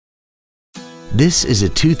This is a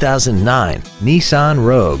 2009 Nissan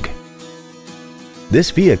Rogue. This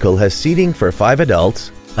vehicle has seating for 5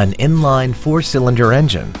 adults, an inline 4-cylinder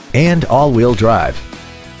engine, and all-wheel drive.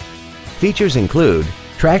 Features include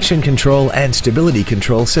traction control and stability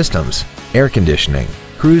control systems, air conditioning,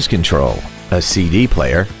 cruise control, a CD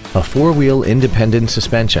player, a 4-wheel independent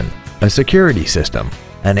suspension, a security system,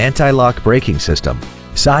 an anti-lock braking system,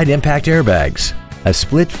 side impact airbags, a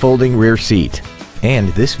split folding rear seat, and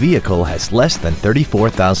this vehicle has less than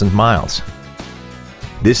 34,000 miles.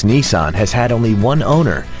 This Nissan has had only one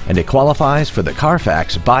owner and it qualifies for the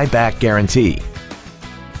Carfax buyback guarantee.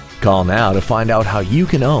 Call now to find out how you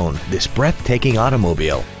can own this breathtaking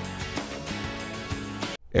automobile.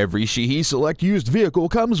 Every Sheehy Select used vehicle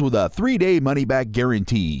comes with a 3-day money-back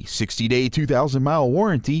guarantee, 60-day 2,000-mile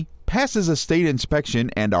warranty, passes a state inspection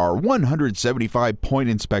and our 175-point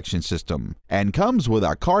inspection system, and comes with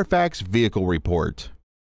a Carfax vehicle report.